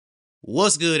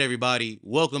What's good, everybody?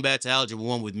 Welcome back to Algebra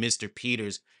 1 with Mr.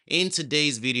 Peters. In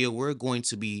today's video, we're going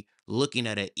to be looking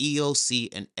at an EOC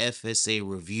and FSA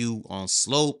review on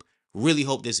slope. Really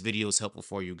hope this video is helpful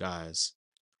for you guys.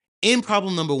 In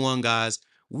problem number 1, guys,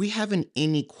 we have an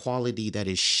inequality that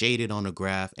is shaded on a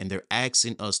graph, and they're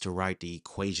asking us to write the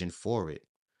equation for it.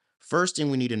 First thing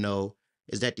we need to know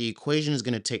is that the equation is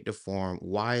going to take the form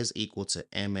y is equal to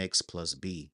mx plus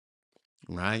b,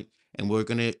 right? And we're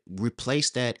going to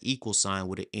replace that equal sign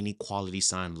with an inequality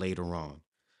sign later on.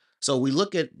 So we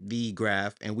look at the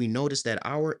graph and we notice that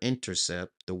our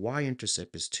intercept, the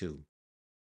y-intercept is 2.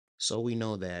 So we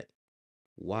know that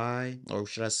y, or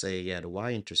should I say, the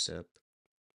y-intercept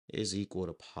is equal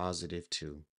to positive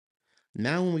 2.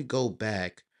 Now when we go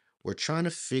back, we're trying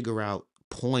to figure out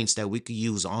points that we could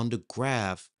use on the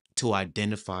graph to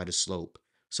identify the slope.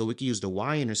 So we could use the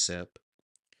y-intercept.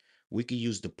 We could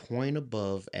use the point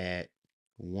above at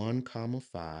 1,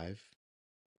 5,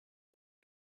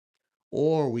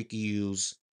 or we could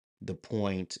use the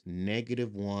point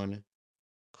 -1,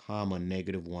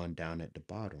 -1 down at the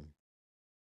bottom.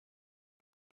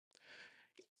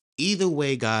 Either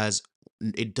way, guys,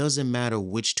 it doesn't matter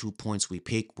which 2 points we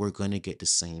pick, we're going to get the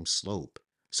same slope.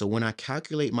 So when I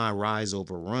calculate my rise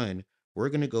over run, we're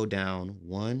going to go down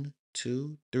 1,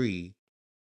 2, 3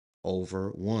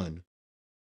 over 1.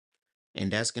 And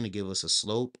that's going to give us a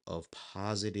slope of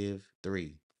positive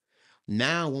 3.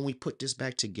 Now, when we put this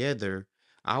back together,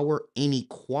 our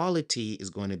inequality is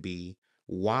going to be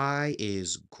y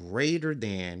is greater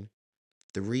than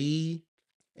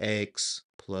 3x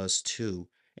plus 2.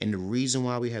 And the reason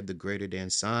why we have the greater than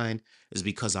sign is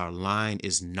because our line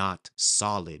is not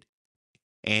solid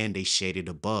and they shaded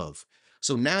above.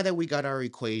 So now that we got our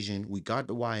equation, we got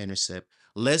the y-intercept,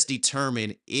 let's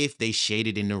determine if they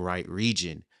shaded in the right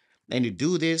region. And to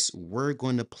do this, we're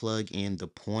going to plug in the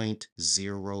point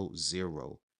 0,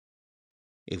 0.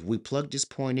 If we plug this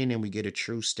point in and we get a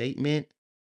true statement,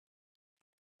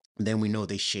 then we know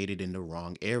they shaded in the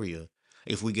wrong area.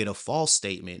 If we get a false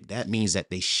statement, that means that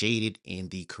they shaded in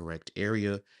the correct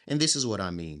area. And this is what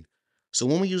I mean. So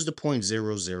when we use the point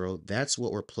 0, 0, that's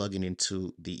what we're plugging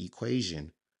into the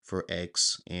equation for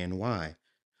x and y.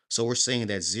 So we're saying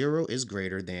that 0 is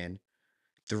greater than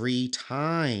 3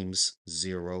 times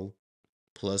 0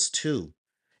 plus 2.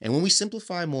 And when we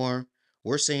simplify more,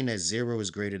 we're saying that 0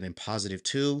 is greater than positive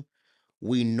 2.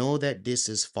 We know that this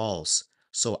is false.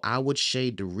 So I would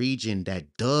shade the region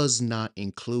that does not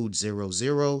include 0,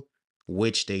 0,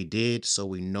 which they did. So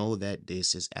we know that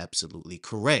this is absolutely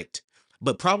correct.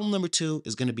 But problem number 2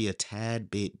 is going to be a tad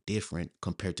bit different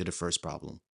compared to the first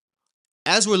problem.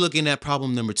 As we're looking at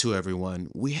problem number 2,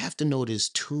 everyone, we have to notice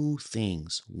 2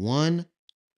 things. One,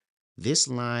 this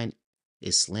line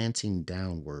is slanting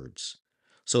downwards.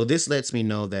 So this lets me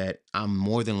know that I'm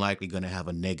more than likely going to have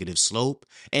a negative slope.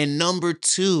 And number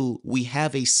 2, we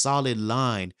have a solid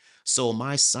line. So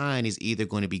my sign is either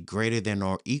going to be greater than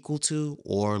or equal to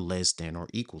or less than or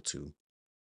equal to.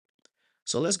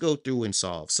 So let's go through and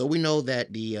solve. So we know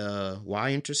that the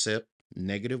y-intercept,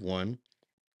 -1,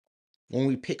 when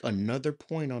we pick another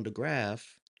point on the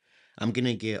graph, I'm going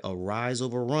to get a rise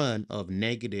over run of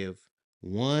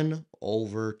 -1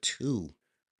 over 2.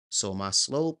 So my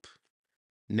slope,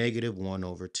 -1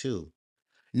 over 2.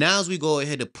 Now, as we go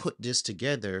ahead to put this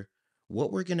together,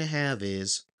 what we're going to have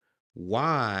is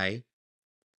y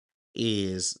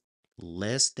is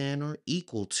less than or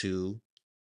equal to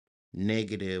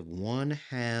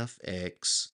 -1/2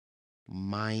 x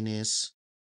minus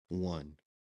 1.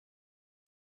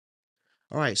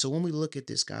 All right, so when we look at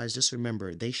this, guys, just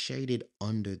remember they shaded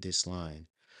under this line.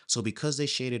 So because they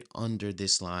shaded under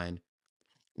this line,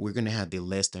 we're going to have the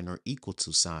less than or equal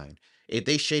to sign. If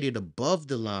they shaded above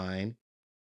the line,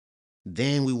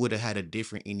 then we would have had a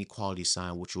different inequality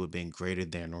sign, which would have been greater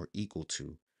than or equal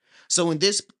to. So in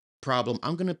this problem,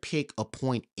 I'm going to pick a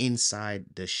point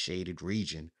inside the shaded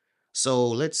region. So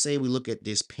let's say we look at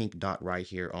this pink dot right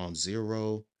here on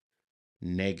 0,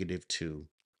 -2.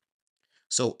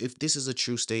 So if this is a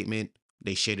true statement,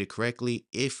 they shaded correctly.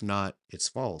 If not, it's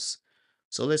false.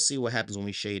 So let's see what happens when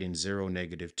we shade in 0,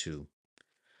 -2.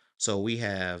 So we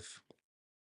have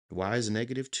y is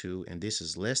 -2, and this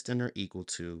is less than or equal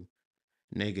to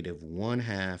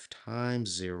 -1/2 times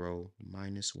 0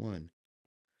 minus 1.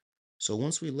 So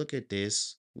once we look at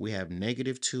this, we have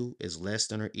 -2 is less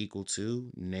than or equal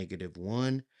to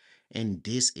 -1, and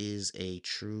this is a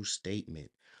true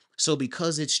statement. So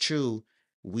because it's true,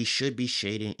 we should be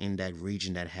shading in that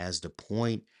region that has the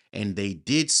point, and they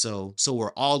did so, so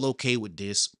we're all okay with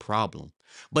this problem.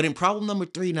 But in problem number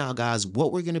 3 now, guys,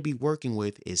 what we're going to be working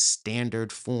with is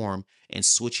standard form and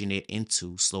switching it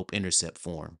into slope-intercept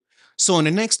form. So in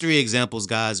the next three examples,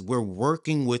 guys, we're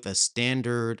working with a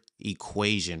standard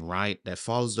equation, right? That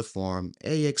follows the form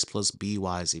ax plus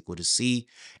by is equal to c.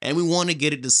 And we want to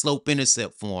get it to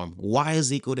slope-intercept form. Y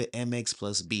is equal to mx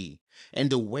plus b. And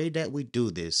the way that we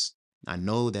do this, I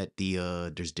know that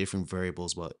there's different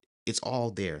variables, but it's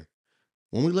all there.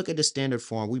 When we look at the standard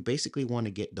form, we basically want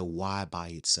to get the y by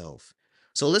itself.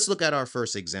 So let's look at our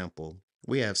first example.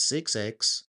 We have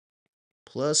 6x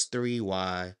plus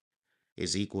 3y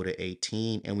is equal to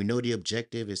 18. And we know the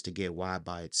objective is to get y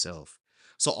by itself.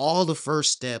 So all the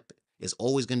first step is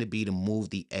always going to be to move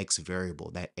the x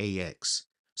variable, that ax.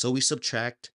 So we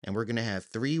subtract, and we're going to have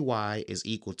 3y is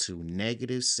equal to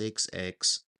negative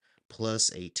 6x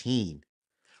plus 18.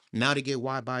 Now to get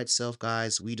y by itself,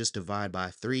 guys, we just divide by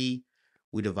 3.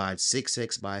 We divide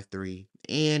 6x by 3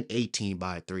 and 18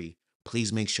 by 3.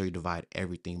 Please make sure you divide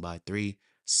everything by 3.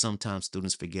 Sometimes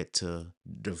students forget to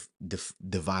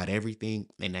divide everything,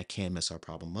 and that can mess our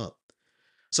problem up.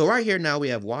 So right here now we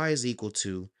have y is equal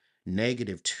to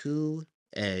negative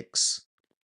 2x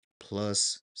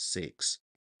plus 6.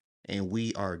 And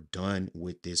we are done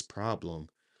with this problem.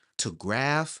 To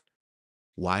graph,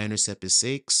 y-intercept is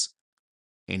 6.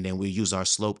 And then we use our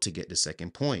slope to get the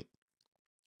second point.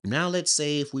 Now let's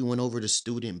say if we went over to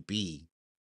student B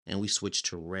and we switch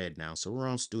to red now. So we're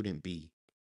on student B.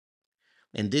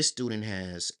 And this student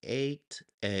has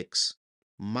 8x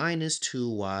minus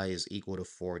 2y is equal to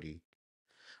 40.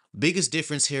 Biggest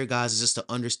difference here, guys, is just to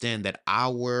understand that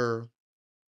our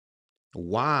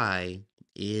y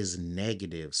is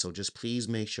negative. So just please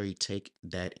make sure you take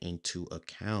that into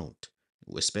account,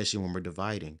 especially when we're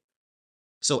dividing.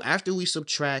 So after we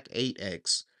subtract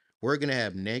 8x, we're going to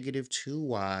have negative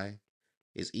 2y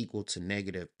is equal to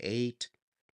negative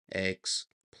 8x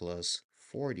plus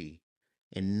 40.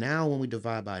 And now when we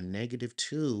divide by negative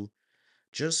 2,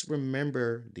 just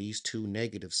remember these two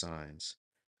negative signs.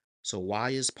 So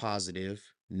y is positive.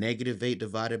 Negative 8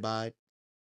 divided by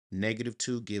negative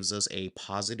 2 gives us a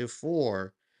positive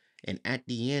 4. And at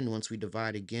the end, once we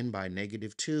divide again by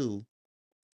negative 2,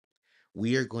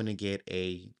 we are going to get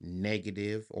a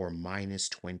negative or minus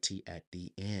 20 at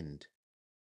the end.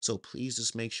 So please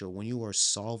just make sure when you are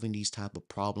solving these type of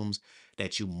problems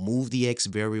that you move the x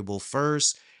variable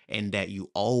first and that you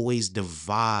always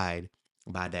divide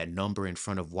by that number in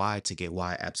front of y to get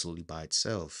y absolutely by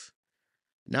itself.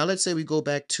 Now let's say we go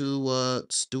back to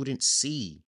student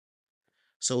C.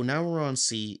 So now we're on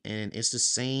C and it's the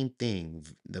same thing.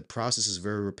 The process is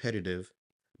very repetitive,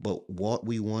 but what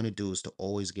we want to do is to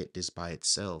always get this by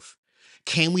itself.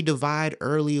 Can we divide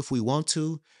early if we want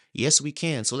to? Yes, we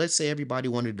can. So let's say everybody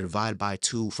wanted to divide by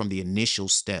 2 from the initial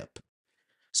step.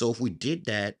 So if we did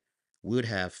that, we would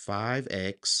have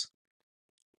 5x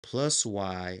plus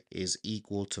y is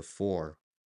equal to 4.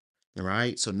 All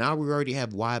right, so now we already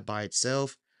have y by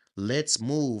itself. Let's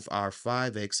move our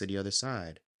 5x to the other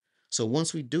side. So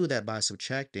once we do that by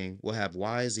subtracting, we'll have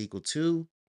y is equal to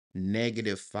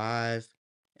negative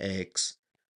 5x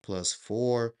plus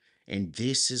 4. And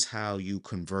this is how you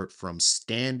convert from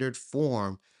standard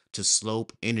form to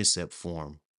slope-intercept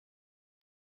form.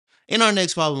 In our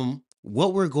next problem,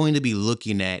 what we're going to be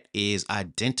looking at is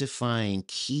identifying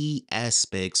key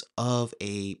aspects of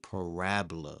a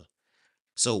parabola.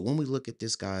 So when we look at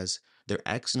this, guys, they're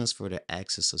asking us for the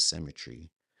axis of symmetry.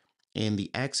 And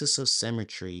the axis of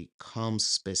symmetry comes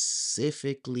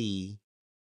specifically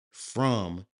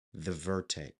from the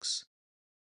vertex,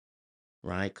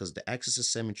 right? Because the axis of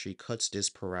symmetry cuts this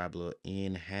parabola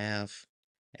in half,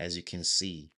 as you can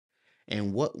see.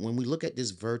 And when we look at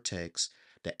this vertex,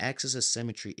 the axis of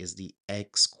symmetry is the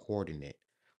x coordinate.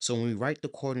 So when we write the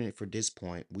coordinate for this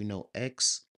point, we know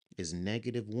x is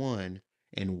negative 1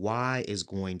 and y is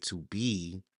going to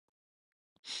be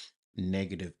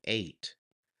negative 8.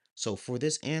 So for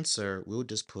this answer, we'll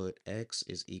just put x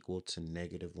is equal to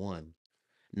negative 1.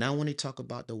 Now when they talk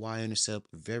about the y-intercept,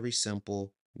 very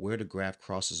simple. Where the graph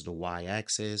crosses the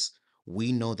y-axis,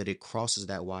 we know that it crosses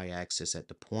that y-axis at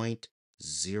the point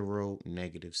 0,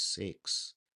 negative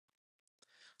 6.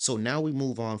 So now we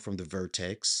move on from the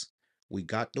vertex. We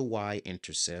got the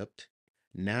y-intercept.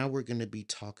 Now we're going to be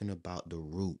talking about the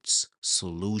roots,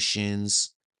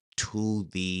 solutions to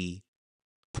the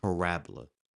parabola.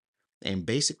 And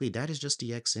basically that is just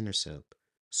the x-intercept.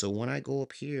 So when I go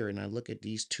up here and I look at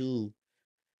these two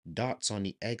dots on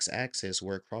the x-axis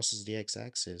where it crosses the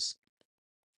x-axis,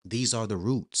 these are the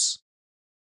roots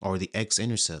or the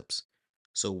x-intercepts.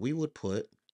 So we would put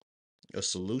a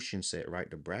solution set, right?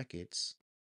 The brackets.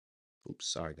 Oops,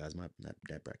 sorry guys,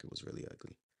 that bracket was really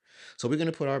ugly. So we're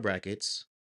going to put our brackets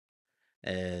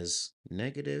as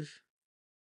negative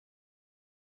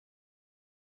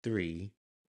 3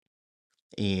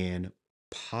 and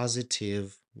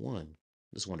 +1.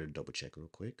 Just wanted to double check real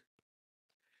quick.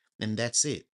 And that's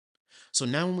it. So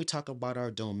now when we talk about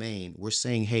our domain, we're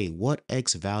saying, hey, what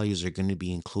X values are going to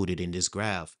be included in this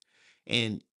graph?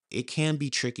 And it can be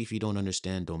tricky if you don't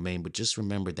understand domain, but just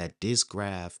remember that this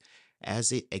graph,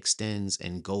 as it extends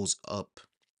and goes up,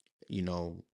 you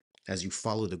know, as you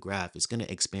follow the graph, it's going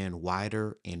to expand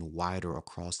wider and wider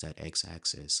across that X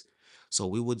axis. So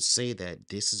we would say that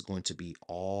this is going to be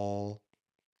all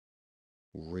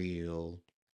real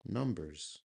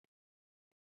numbers,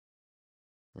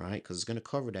 right? Because it's going to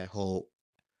cover that whole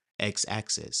X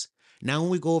axis. Now,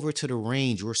 when we go over to the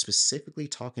range, we're specifically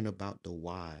talking about the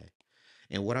Y.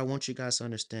 And what I want you guys to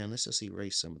understand, let's just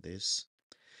erase some of this,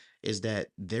 is that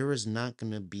there is not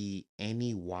going to be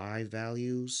any Y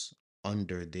values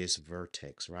under this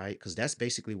vertex, right? Because that's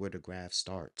basically where the graph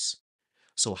starts.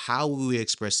 So how will we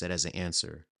express that as an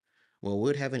answer? Well,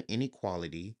 we'd have an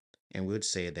inequality and we'd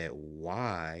say that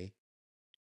Y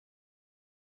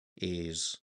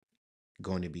is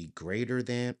going to be greater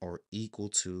than or equal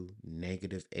to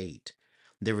 -8.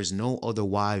 There is no other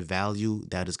Y value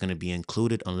that is going to be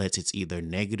included unless it's either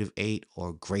 -8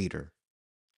 or greater.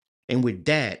 And with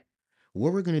that,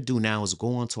 what we're going to do now is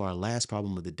go on to our last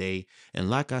problem of the day. And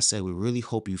like I said, we really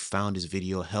hope you found this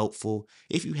video helpful.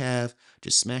 If you have,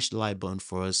 just smash the like button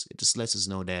for us. It just lets us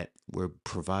know that we're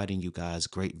providing you guys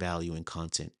great value and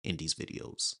content in these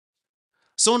videos.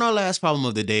 So in our last problem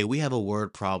of the day, we have a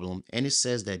word problem, and it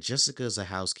says that Jessica is a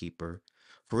housekeeper.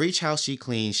 For each house she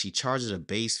cleans, she charges a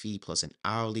base fee plus an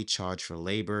hourly charge for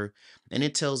labor, and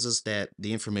it tells us that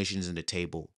the information is in the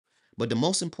table. But the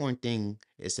most important thing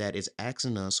is that it's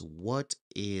asking us what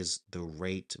is the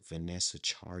rate Vanessa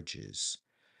charges.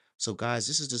 So guys,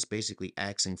 this is just basically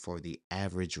asking for the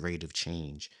average rate of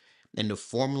change. And the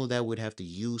formula that we'd have to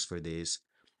use for this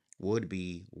would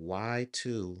be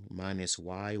y2 minus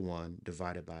y1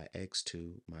 divided by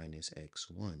x2 minus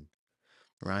x1,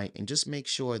 right? And just make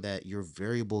sure that your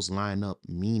variables line up,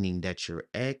 meaning that your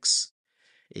x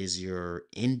is your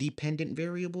independent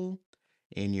variable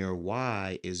and your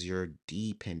y is your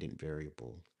dependent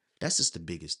variable. That's just the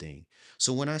biggest thing.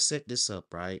 So when I set this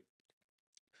up, right,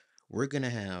 we're going to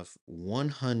have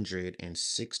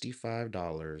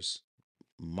 $165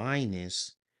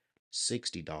 minus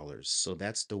 $60. So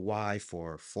that's the Y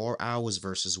for 4 hours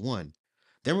versus 1.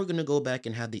 Then we're going to go back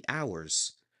and have the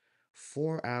hours.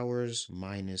 4 hours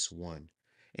minus 1.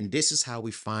 And this is how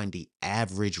we find the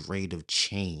average rate of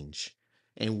change.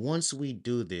 And once we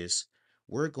do this,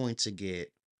 we're going to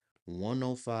get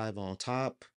 105 on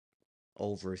top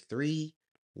over 3.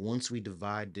 Once we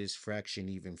divide this fraction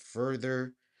even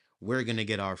further, we're going to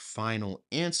get our final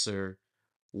answer,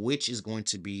 which is going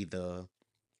to be the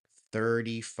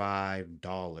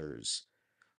 $35.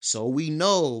 So we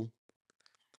know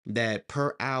that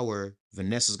per hour,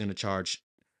 Vanessa's going to charge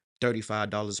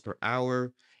 $35 per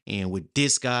hour. And with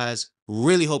this, guys,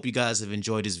 really hope you guys have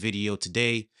enjoyed this video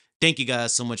today. Thank you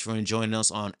guys so much for joining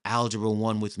us on Algebra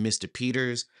 1 with Mr.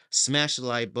 Peters. Smash the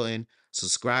like button,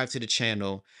 subscribe to the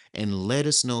channel, and let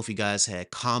us know if you guys had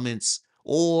comments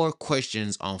or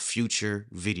questions on future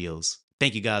videos.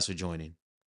 Thank you guys for joining.